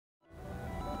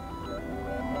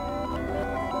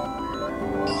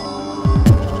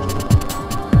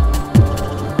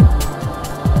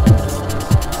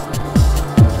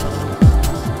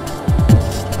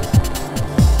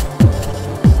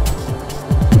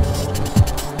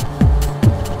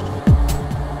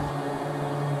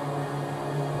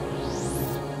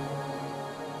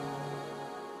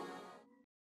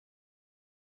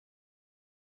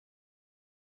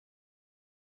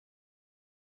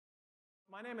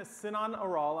My name is Sinan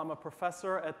Aral. I'm a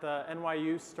professor at the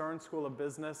NYU Stern School of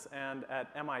Business and at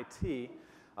MIT.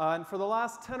 And for the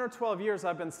last 10 or 12 years,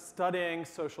 I've been studying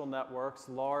social networks,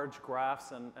 large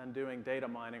graphs, and doing data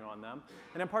mining on them.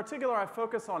 And in particular, I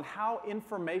focus on how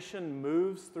information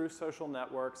moves through social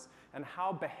networks and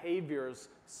how behaviors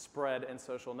spread in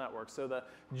social networks. So the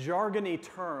jargony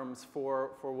terms for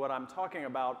what I'm talking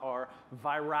about are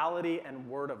virality and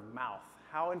word of mouth,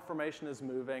 how information is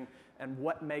moving and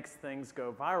what makes things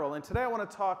go viral. And today I want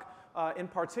to talk in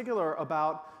particular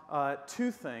about two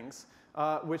things,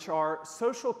 which are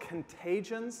social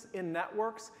contagions in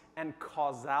networks and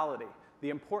causality, the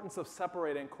importance of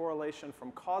separating correlation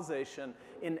from causation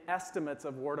in estimates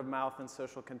of word of mouth and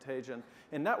social contagion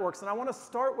in networks. And I want to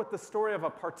start with the story of a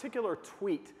particular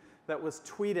tweet that was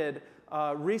tweeted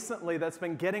recently that's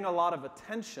been getting a lot of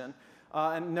attention.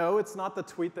 And no, it's not the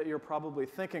tweet that you're probably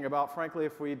thinking about. Frankly,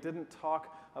 if we didn't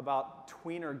talk about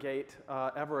Tweenergate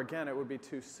ever again, it would be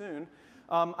too soon.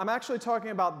 I'm actually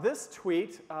talking about this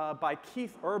tweet by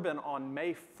Keith Urban on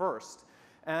May 1st.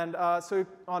 And so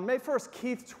on May 1st,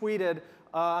 Keith tweeted,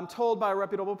 I'm told by a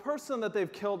reputable person that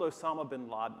they've killed Osama bin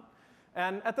Laden.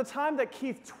 And at the time that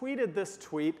Keith tweeted this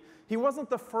tweet, he wasn't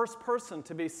the first person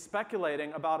to be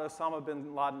speculating about Osama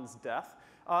bin Laden's death.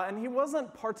 And he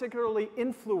wasn't particularly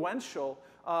influential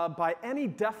by any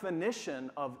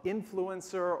definition of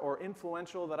influencer or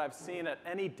influential that I've seen at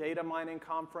any data mining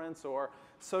conference or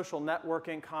social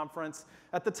networking conference.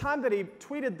 At the time that he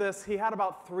tweeted this, he had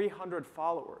about 300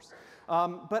 followers.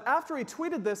 But after he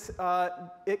tweeted this,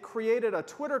 it created a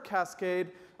Twitter cascade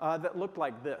that looked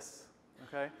like this,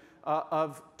 okay?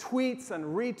 Of tweets and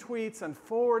retweets and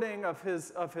forwarding of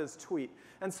his tweet.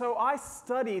 And so I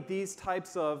study these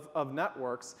types of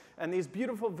networks, and these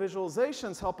beautiful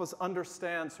visualizations help us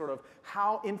understand sort of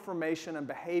how information and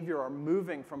behavior are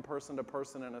moving from person to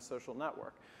person in a social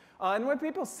network. And when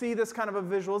people see this kind of a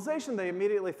visualization, they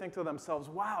immediately think to themselves,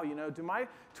 wow, you know, do my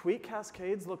tweet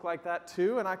cascades look like that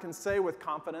too? And I can say with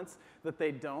confidence that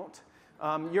they don't.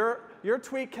 Your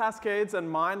tweet cascades and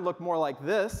mine look more like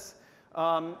this.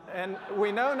 And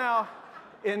we know now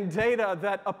in data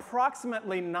that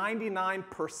approximately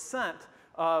 99%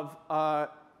 of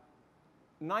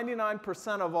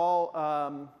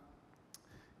all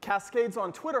cascades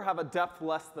on Twitter have a depth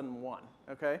less than 1.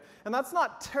 Okay? And that's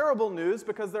not terrible news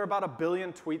because there are about 1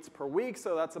 billion tweets per week,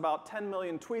 so that's about 10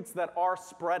 million tweets that are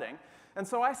spreading. And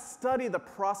so I study the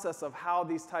process of how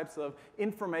these types of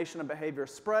information and behavior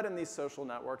spread in these social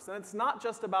networks. And it's not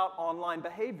just about online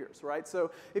behaviors, right? So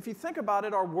if you think about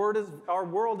it, our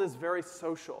world is very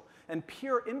social. And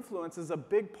peer influence is a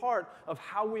big part of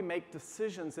how we make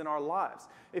decisions in our lives.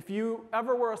 If you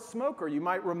ever were a smoker, you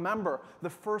might remember the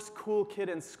first cool kid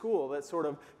in school that sort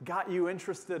of got you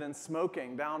interested in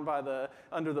smoking down by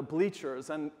under the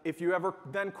bleachers. And if you ever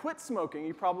then quit smoking,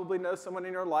 you probably know someone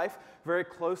in your life very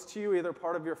close to you, either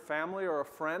part of your family or a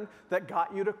friend, that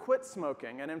got you to quit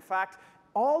smoking. And in fact,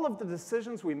 all of the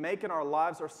decisions we make in our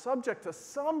lives are subject to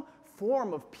some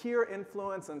form of peer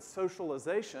influence and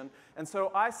socialization. And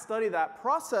so I study that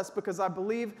process because I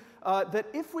believe that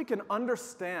if we can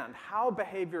understand how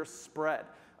behaviors spread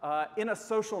in a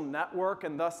social network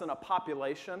and thus in a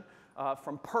population,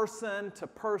 from person to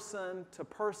person to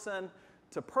person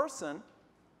to person,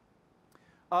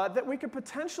 that we could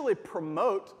potentially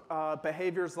promote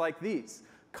behaviors like these: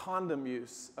 condom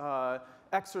use,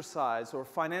 exercise, or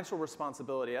financial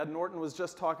responsibility. Ed Norton was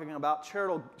just talking about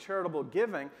charitable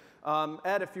giving.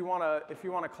 Ed, if you want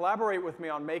to collaborate with me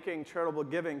on making charitable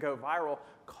giving go viral,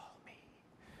 call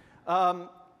me.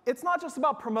 It's not just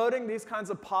about promoting these kinds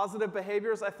of positive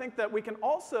behaviors. I think that we can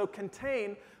also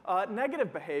contain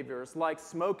negative behaviors like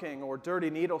smoking or dirty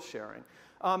needle sharing.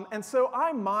 And so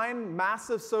I mine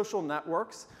massive social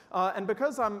networks. And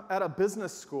because I'm at a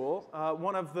business school,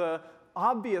 one of the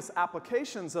obvious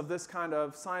applications of this kind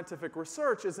of scientific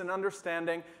research is in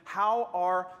understanding how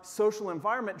our social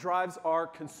environment drives our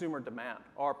consumer demand,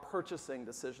 our purchasing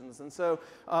decisions. And so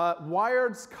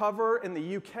Wired's cover in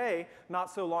the UK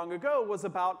not so long ago was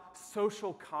about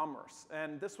social commerce.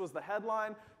 And this was the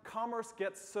headline: "Commerce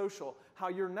Gets Social, How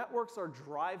Your Networks Are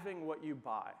Driving What You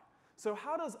Buy." So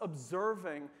how does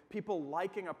observing people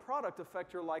liking a product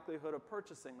affect your likelihood of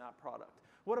purchasing that product?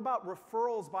 What about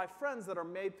referrals by friends that are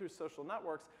made through social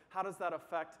networks? How does that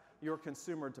affect your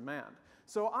consumer demand?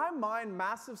 So I mine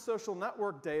massive social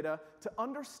network data to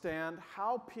understand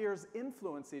how peers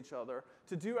influence each other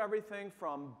to do everything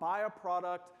from buy a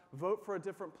product, vote for a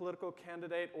different political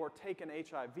candidate, or take an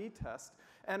HIV test.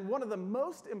 And one of the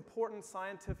most important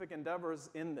scientific endeavors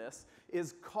in this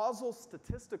is causal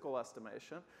statistical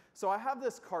estimation. So I have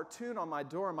this cartoon on my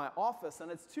door in my office,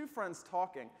 and it's two friends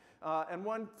talking. And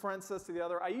one friend says to the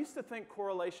other, I used to think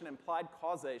correlation implied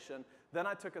causation. Then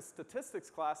I took a statistics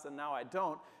class, and now I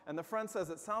don't. And the friend says,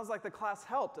 it sounds like the class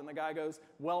helped. And the guy goes,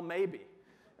 well, maybe.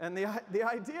 And the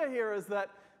idea here is that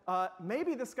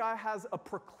maybe this guy has a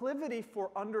proclivity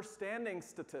for understanding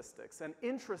statistics and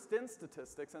interest in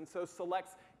statistics, and so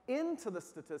selects into the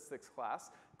statistics class,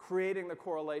 creating the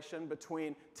correlation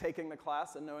between taking the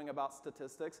class and knowing about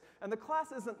statistics. And the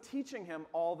class isn't teaching him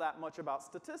all that much about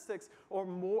statistics, or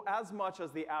as much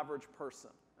as the average person.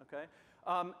 Okay?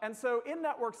 And so in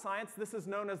network science, this is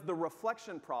known as the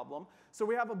reflection problem. So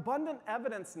we have abundant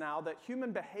evidence now that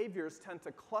human behaviors tend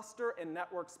to cluster in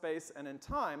network space and in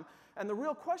time. And the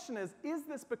real question is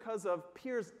this because of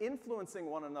peers influencing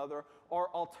one another or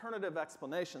alternative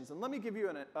explanations? And let me give you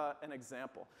an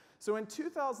example. So in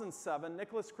 2007,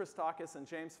 Nicholas Christakis and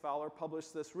James Fowler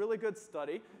published this really good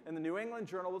study in the New England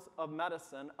Journal of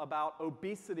Medicine about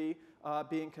obesity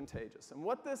being contagious. And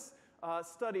what this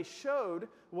study showed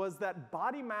was that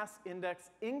body mass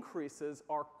index increases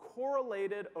are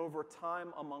correlated over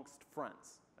time amongst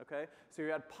friends. Okay? So you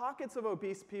had pockets of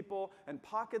obese people and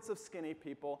pockets of skinny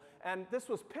people, and this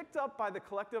was picked up by the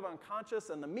collective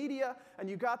unconscious and the media, and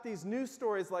you got these news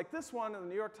stories like this one in the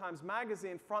New York Times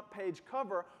Magazine front page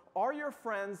cover, "Are your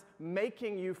friends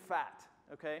making you fat?"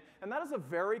 Okay? And that is a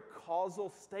very causal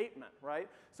statement, right?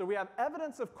 So we have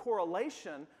evidence of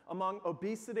correlation among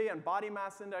obesity and body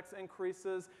mass index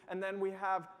increases, and then we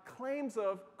have claims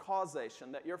of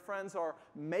causation, that your friends are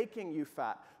making you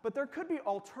fat. But there could be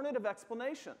alternative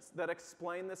explanations that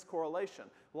explain this correlation,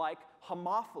 like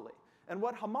homophily. And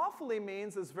what homophily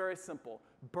means is very simple.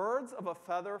 Birds of a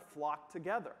feather flock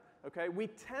together. Okay? We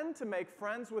tend to make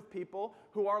friends with people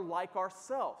who are like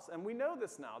ourselves. And we know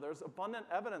this now. There's abundant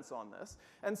evidence on this.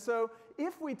 And so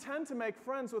if we tend to make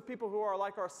friends with people who are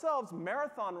like ourselves,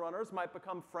 marathon runners might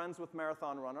become friends with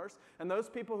marathon runners. And those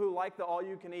people who like the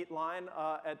all-you-can-eat line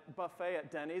at buffet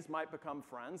at Denny's might become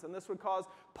friends. And this would cause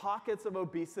pockets of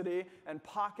obesity and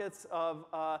pockets of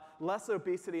less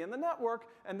obesity in the network.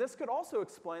 And this could also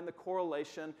explain the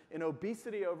correlation in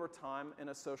obesity over time in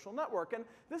a social network. And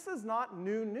this is not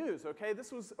new news. Okay?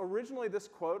 This was originally, this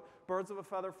quote, "Birds of a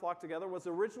feather flock together," was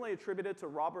originally attributed to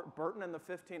Robert Burton in the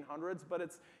 1500s, but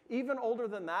it's even older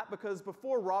than that, because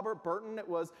before Robert Burton, it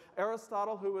was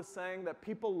Aristotle who was saying that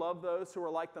people love those who are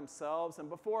like themselves, and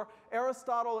before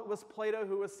Aristotle, it was Plato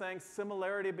who was saying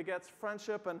similarity begets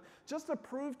friendship. And just to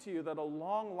prove to you that a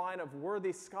long line of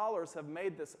worthy scholars have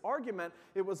made this argument,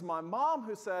 it was my mom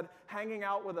who said, "Hanging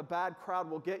out with a bad crowd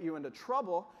will get you into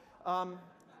trouble."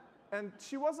 And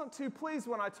she wasn't too pleased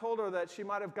when I told her that she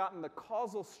might have gotten the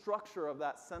causal structure of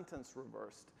that sentence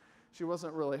reversed. She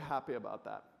wasn't really happy about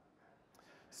that.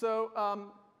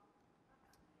 So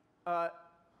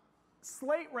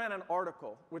Slate ran an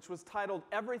article which was titled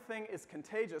 "Everything is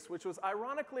Contagious," which was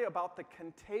ironically about the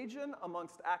contagion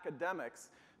amongst academics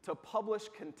to publish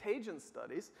contagion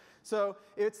studies. So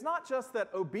it's not just that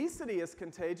obesity is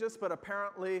contagious, but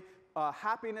apparently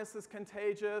happiness is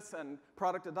contagious, and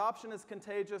product adoption is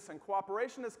contagious, and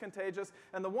cooperation is contagious.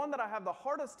 And the one that I have the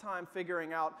hardest time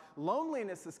figuring out,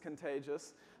 loneliness is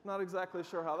contagious. Not exactly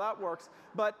sure how that works.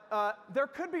 But there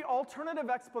could be alternative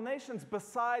explanations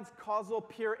besides causal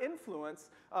peer influence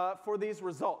for these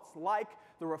results, like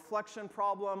the reflection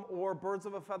problem, or birds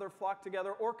of a feather flock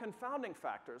together, or confounding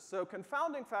factors. So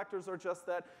confounding factors are just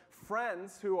that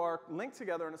friends who are linked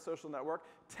together in a social network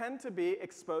tend to be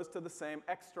exposed to the same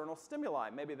external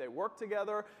stimuli. Maybe they work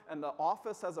together and the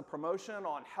office has a promotion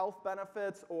on health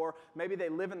benefits, or maybe they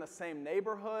live in the same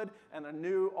neighborhood and a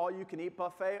new all-you-can-eat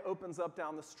buffet opens up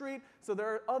down the street. So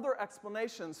there are other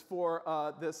explanations for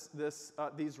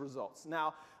these results.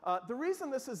 Now, the reason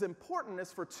this is important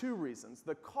is for two reasons.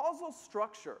 The causal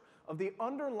structure of the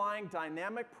underlying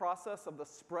dynamic process of the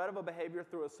spread of a behavior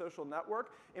through a social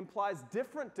network implies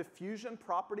different diffusion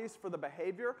properties for the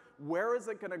behavior. Where is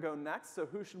it going to go next? So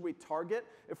who should we target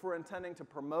if we're intending to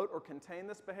promote or contain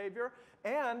this behavior?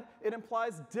 And it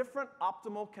implies different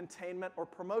optimal containment or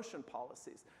promotion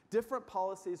policies. Different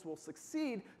policies will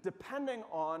succeed depending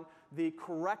on the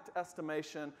correct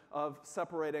estimation of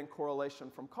separating correlation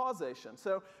from causation.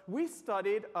 So we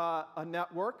studied a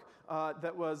network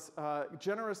that was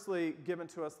generously given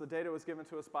to us. The data was given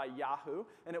to us by Yahoo,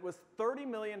 and it was 30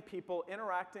 million people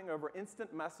interacting over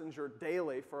instant messenger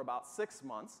daily for about 6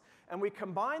 months. And we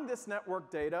combined this network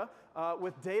data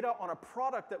with data on a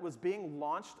product that was being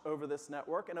launched over this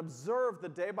network and observed the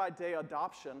day-by-day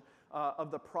adoption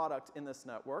of the product in this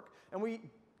network. And we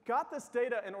got this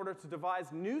data in order to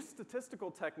devise new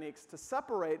statistical techniques to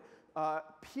separate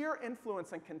peer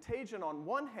influence and contagion on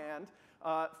one hand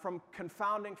from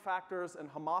confounding factors and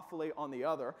homophily on the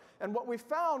other. And what we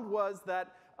found was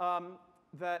that,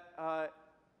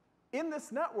 in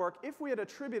this network, if we had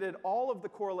attributed all of the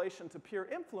correlation to peer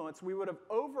influence, we would have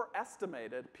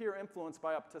overestimated peer influence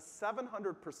by up to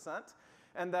 700%,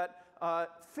 and that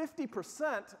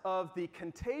 50% of the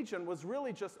contagion was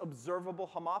really just observable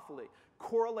homophily,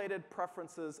 correlated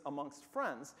preferences amongst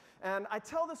friends. And I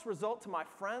tell this result to my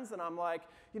friends, and I'm like,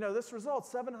 this result,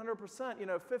 700%,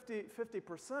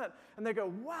 50%. And they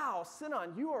go, wow,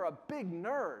 Sinan, you are a big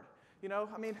nerd.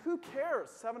 I mean, who cares?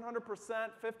 700%,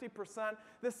 50%.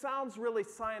 This sounds really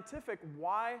scientific.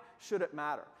 Why should it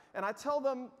matter? And I tell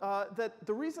them that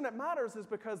the reason it matters is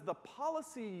because the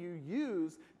policy you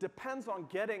use depends on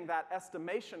getting that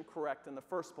estimation correct in the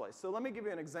first place. So let me give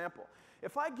you an example.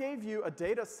 If I gave you a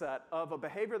data set of a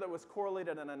behavior that was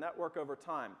correlated in a network over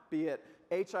time, be it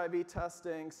HIV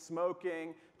testing,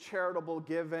 smoking, charitable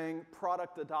giving,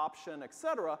 product adoption, et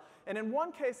cetera, and in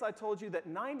one case I told you that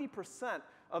 90%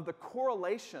 of the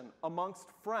correlation amongst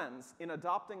friends in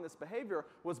adopting this behavior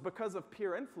was because of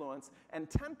peer influence, and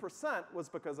 10% was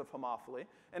because of homophily.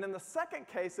 And in the second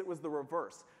case, it was the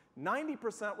reverse.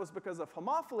 90% was because of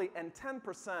homophily, and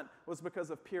 10% was because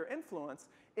of peer influence.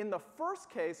 In the first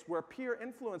case, where peer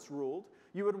influence ruled,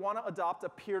 you would want to adopt a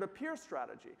peer-to-peer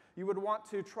strategy. You would want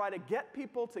to try to get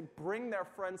people to bring their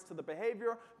friends to the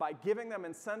behavior by giving them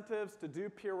incentives to do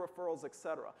peer referrals, et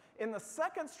cetera. In the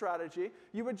second strategy,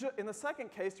 in the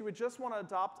second case, you would just want to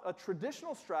adopt a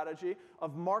traditional strategy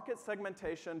of market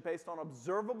segmentation based on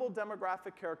observable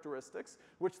demographic characteristics,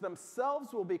 which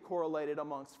themselves will be correlated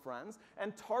amongst friends,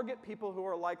 and target people who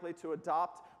are likely to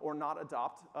adopt or not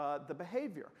adopt the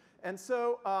behavior. And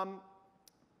so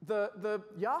the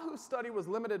Yahoo study was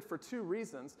limited for two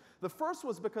reasons. The first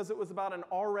was because it was about an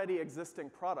already existing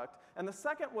product, and the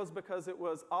second was because it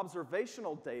was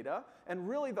observational data, and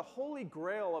really the holy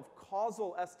grail of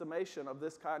causal estimation of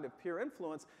this kind of peer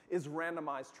influence is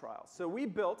randomized trials. So we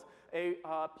built a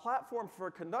platform for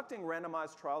conducting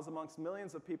randomized trials amongst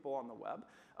millions of people on the web,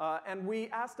 and we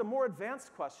asked a more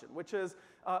advanced question, which is,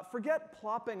 forget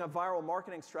plopping a viral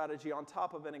marketing strategy on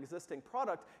top of an existing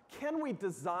product. Can we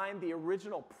design the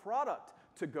original product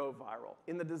to go viral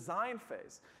in the design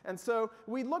phase? And so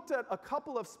we looked at a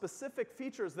couple of specific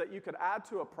features that you could add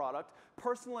to a product: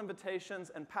 personal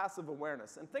invitations and passive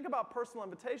awareness. And think about personal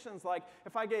invitations like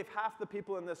if I gave half the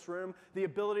people in this room the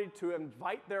ability to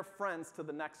invite their friends to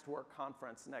the NExTWORK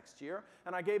conference next year,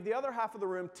 and I gave the other half of the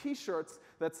room t-shirts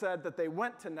that said that they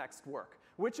went to NExTWORK.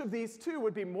 Which of these two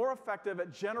would be more effective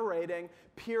at generating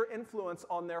peer influence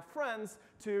on their friends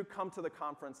to come to the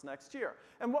conference next year?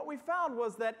 And what we found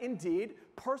was that, indeed,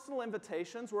 personal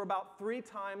invitations were about 3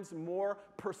 times more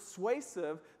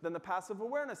persuasive than the passive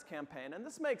awareness campaign. And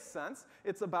this makes sense.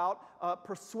 It's about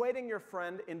persuading your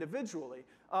friend individually.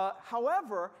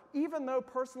 However, even though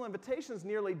personal invitations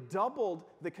nearly doubled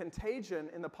the contagion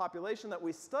in the population that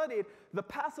we studied, the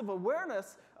passive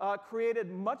awareness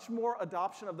created much more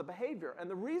adoption of the behavior. And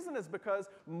the reason is because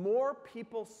more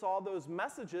people saw those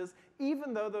messages,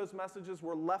 even though those messages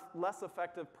were less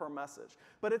effective per message.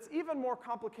 But it's even more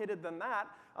complicated than that,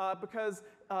 because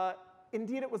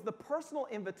indeed, it was the personal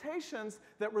invitations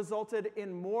that resulted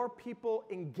in more people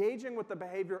engaging with the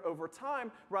behavior over time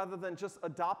rather than just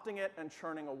adopting it and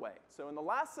churning away. So in the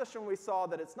last session, we saw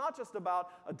that it's not just about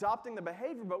adopting the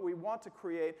behavior, but we want to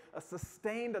create a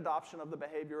sustained adoption of the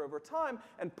behavior over time,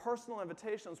 and personal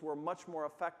invitations were much more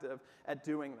effective at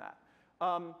doing that.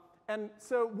 And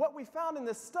so what we found in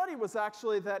this study was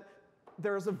actually that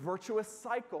there is a virtuous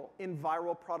cycle in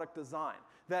viral product design.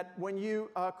 That when you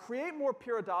create more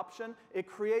peer adoption, it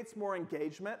creates more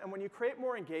engagement. And when you create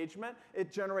more engagement, it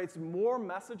generates more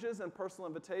messages and personal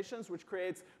invitations, which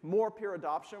creates more peer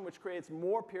adoption, which creates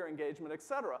more peer engagement, et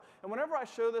cetera. And whenever I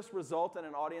show this result in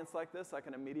an audience like this, I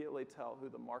can immediately tell who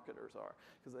the marketers are,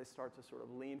 because they start to sort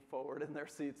of lean forward in their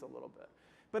seats a little bit.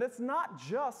 But it's not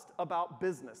just about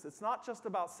business. It's not just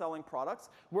about selling products.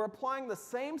 We're applying the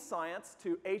same science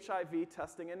to HIV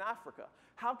testing in Africa.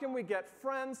 How can we get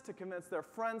friends to convince their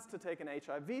friends to take an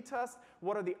HIV test?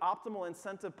 What are the optimal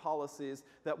incentive policies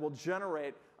that will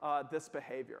generate this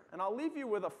behavior? And I'll leave you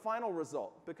with a final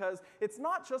result, because it's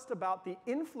not just about the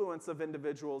influence of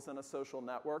individuals in a social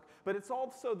network, but it's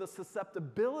also the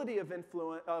susceptibility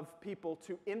of people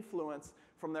to influence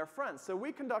from their friends. So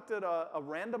we conducted a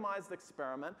randomized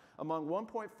experiment among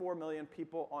 1.4 million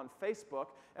people on Facebook,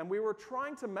 and we were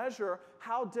trying to measure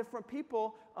how different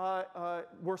people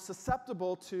were susceptible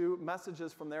susceptible to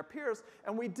messages from their peers.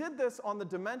 And we did this on the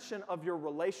dimension of your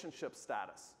relationship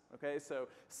status. Okay, so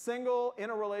single, in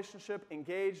a relationship,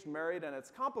 engaged, married, and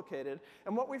it's complicated.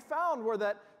 And what we found were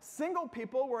that single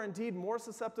people were indeed more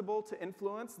susceptible to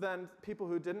influence than people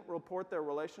who didn't report their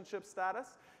relationship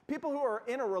status. People who are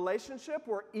in a relationship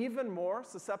were even more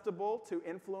susceptible to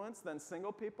influence than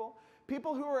single people.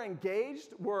 People who were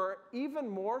engaged were even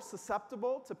more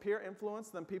susceptible to peer influence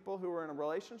than people who were in a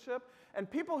relationship.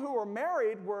 And people who were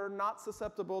married were not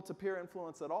susceptible to peer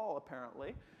influence at all,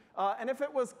 apparently. And if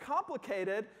it was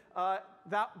complicated,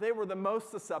 they were the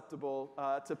most susceptible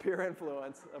to peer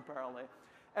influence, apparently.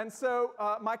 And so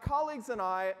my colleagues and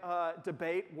I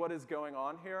debate what is going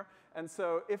on here. And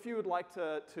so if you would like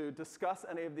to discuss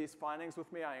any of these findings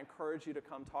with me, I encourage you to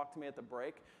come talk to me at the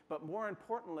break. But more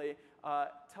importantly,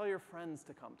 tell your friends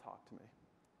to come talk to me.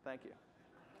 Thank you.